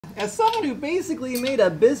As someone who basically made a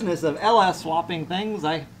business of LS swapping things,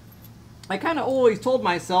 I kind of always told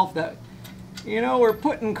myself that, you know, we're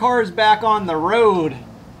putting cars back on the road.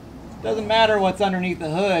 Doesn't matter what's underneath the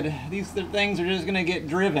hood. These things are just gonna get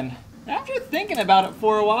driven. After thinking about it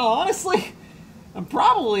for a while, honestly, I'm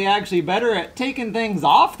probably actually better at taking things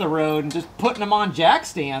off the road and just putting them on jack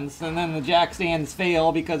stands, and then the jack stands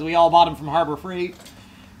fail because we all bought them from Harbor Freight.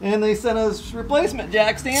 And they sent us replacement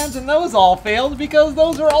jack stands, and those all failed because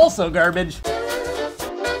those are also garbage.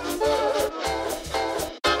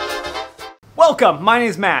 Welcome, my name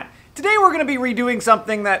is Matt. Today we're going to be redoing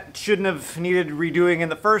something that shouldn't have needed redoing in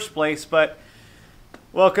the first place, but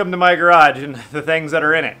welcome to my garage and the things that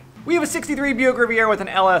are in it. We have a 63 Buick Riviera with an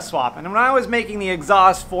LS swap, and when I was making the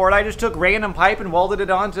exhaust for it, I just took random pipe and welded it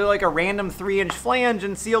onto like a random 3-inch flange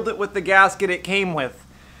and sealed it with the gasket it came with.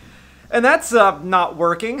 And that's not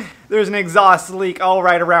working. There's an exhaust leak all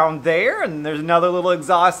right around there, and there's another little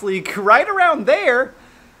exhaust leak right around there.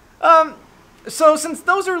 So since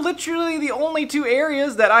those are literally the only two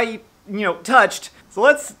areas that I, touched, so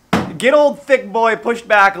let's get old thick boy pushed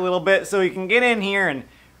back a little bit so he can get in here and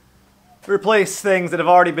replace things that have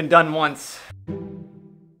already been done once.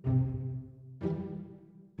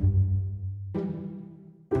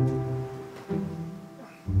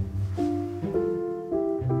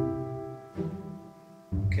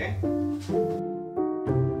 Okay.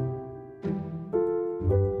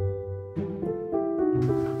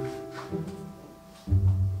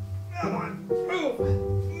 Come on, move,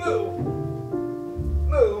 move,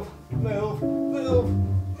 move, move, move,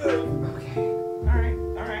 move. Okay,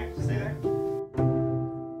 all right, stay there.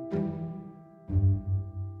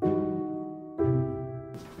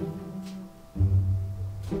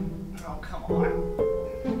 Oh, come on.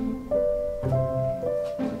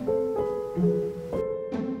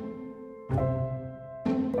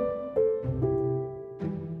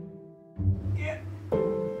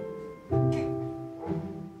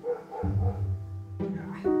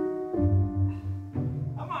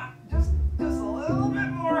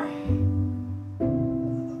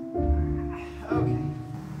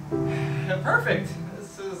 Perfect.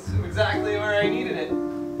 This is exactly where I needed it.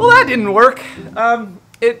 Well, that didn't work.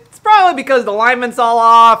 It's probably because the alignment's all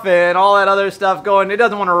off and all that other stuff going. It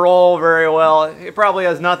doesn't want to roll very well. It probably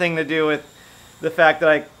has nothing to do with the fact that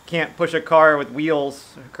I can't push a car with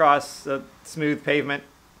wheels across a smooth pavement.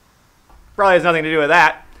 Probably has nothing to do with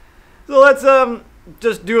that. So let's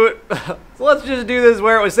just do it. So let's just do this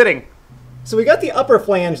where it was sitting. So we got the upper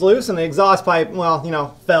flange loose and the exhaust pipe,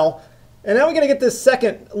 well, fell. And now we're going to get this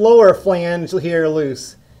second lower flange here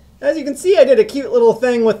loose. As you can see, I did a cute little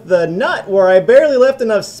thing with the nut where I barely left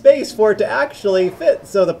enough space for it to actually fit.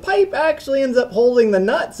 So the pipe actually ends up holding the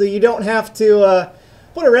nut so you don't have to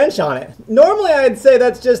put a wrench on it. Normally I'd say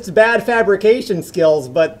that's just bad fabrication skills,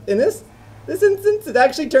 but in this instance it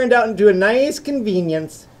actually turned out into a nice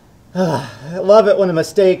convenience. I love it when a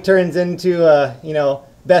mistake turns into,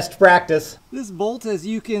 best practice. This bolt, as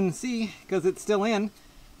you can see, because it's still in,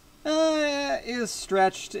 is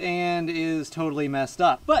stretched and is totally messed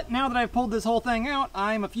up. But now that I've pulled this whole thing out,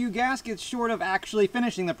 I'm a few gaskets short of actually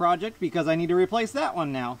finishing the project because I need to replace that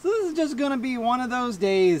one now. So this is just gonna be one of those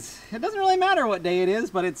days. It doesn't really matter what day it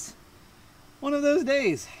is, but it's one of those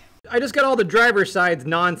days. I just got all the driver's sides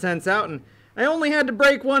nonsense out and I only had to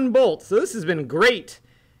break one bolt, so this has been great.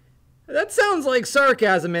 That sounds like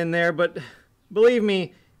sarcasm in there, but believe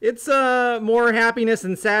me, it's more happiness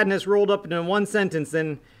and sadness rolled up into one sentence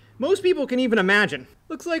than most people can even imagine.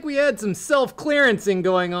 Looks like we had some self-clearancing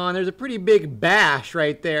going on. There's a pretty big bash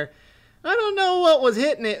right there. I don't know what was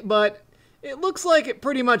hitting it, but it looks like it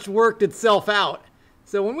pretty much worked itself out.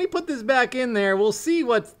 So when we put this back in there, we'll see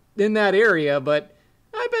what's in that area, but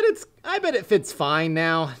I bet it fits fine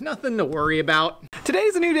now. Nothing to worry about.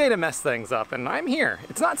 Today's a new day to mess things up, and I'm here.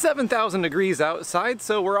 It's not 7,000 degrees outside,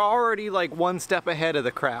 so we're already like one step ahead of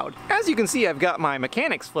the crowd. As you can see, I've got my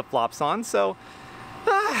mechanics flip-flops on, so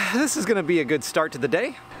this is gonna be a good start to the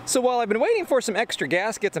day. So while I've been waiting for some extra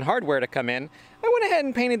gaskets and hardware to come in, I went ahead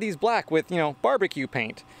and painted these black with, barbecue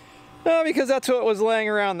paint. Because that's what was laying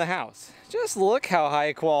around the house. Just look how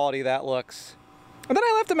high quality that looks. And then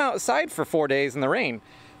I left them outside for 4 days in the rain.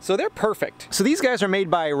 So they're perfect. So these guys are made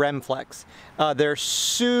by Remflex. They're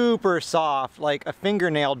super soft, like a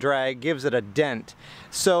fingernail drag gives it a dent.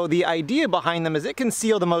 So the idea behind them is it can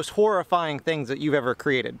seal the most horrifying things that you've ever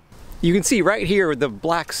created. You can see right here the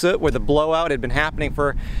black soot where the blowout had been happening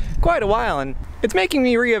for quite a while, and it's making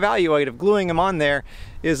me reevaluate if gluing them on there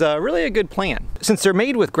is really a good plan. Since they're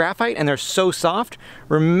made with graphite and they're so soft,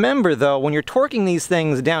 remember though, when you're torquing these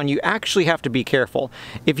things down, you actually have to be careful.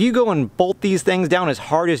 If you go and bolt these things down as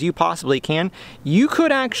hard as you possibly can, you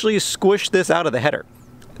could actually squish this out of the header.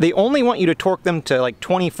 They only want you to torque them to like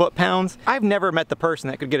 20 foot-pounds. I've never met the person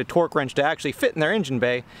that could get a torque wrench to actually fit in their engine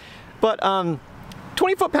bay, but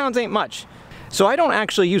 20 foot-pounds ain't much. So I don't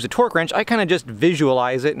actually use a torque wrench, I kind of just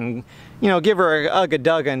visualize it and, you know, give her a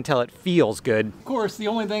ugga-dugga until it feels good. Of course, the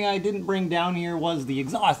only thing I didn't bring down here was the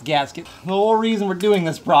exhaust gasket. The whole reason we're doing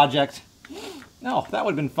this project. No, that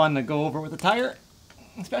would have been fun to go over with a tire,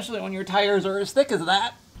 especially when your tires are as thick as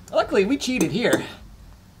that. Luckily, we cheated here.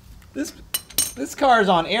 This car is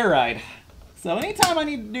on air ride. So anytime I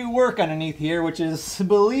need to do work underneath here, which is,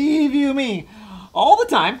 believe you me, all the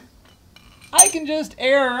time, I can just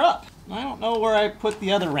air her up. I don't know where I put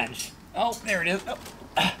the other wrench. Oh, there it is.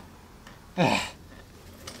 Oh.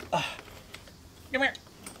 Come here.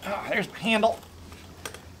 Oh, there's the handle.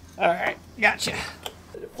 All right, gotcha.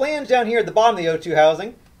 Flange down here at the bottom of the O2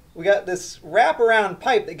 housing. We got this wraparound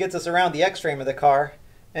pipe that gets us around the X-frame of the car.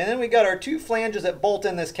 And then we got our two flanges that bolt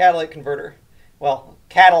in this catalytic converter. Well,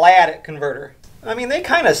 catalytic converter. I mean, they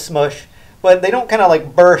kind of smush, but they don't kind of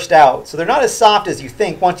like burst out. So they're not as soft as you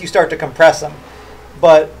think once you start to compress them.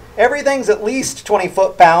 But everything's at least 20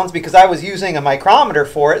 foot-pounds because I was using a micrometer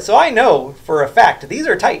for it, so I know for a fact these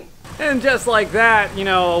are tight. And just like that, you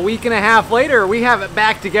know, a week and a half later, we have it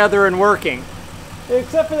back together and working.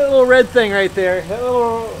 Except for that little red thing right there. That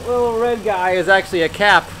little red guy is actually a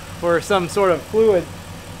cap for some sort of fluid.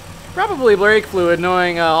 Probably brake fluid,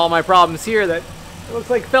 knowing all my problems here, that it looks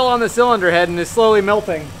like fell on the cylinder head and is slowly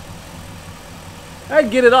melting.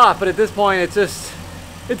 I'd get it off, but at this point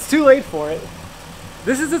it's too late for it.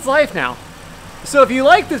 This is its life now. So if you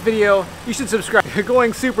like this video, you should subscribe.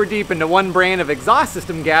 Going super deep into one brand of exhaust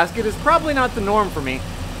system gasket is probably not the norm for me.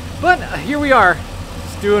 But here we are,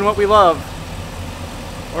 just doing what we love.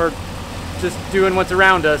 Or just doing what's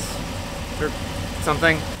around us, or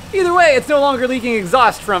something. Either way, it's no longer leaking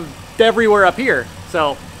exhaust from everywhere up here.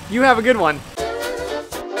 So, you have a good one.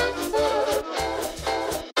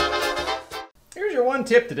 Here's your one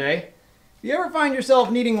tip today. If you ever find yourself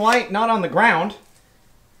needing light not on the ground,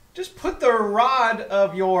 just put the rod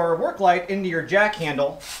of your work light into your jack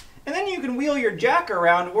handle, and then you can wheel your jack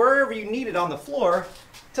around wherever you need it on the floor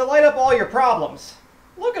to light up all your problems.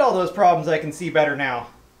 Look at all those problems I can see better now.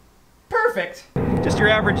 Perfect! Just your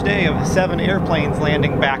average day of 7 airplanes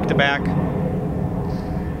landing back to back.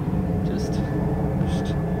 Just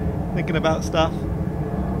thinking about stuff.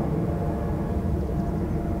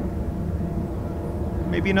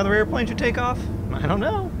 Maybe another airplane should take off? I don't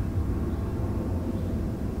know.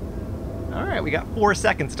 Alright, we got 4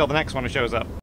 seconds till the next one shows up.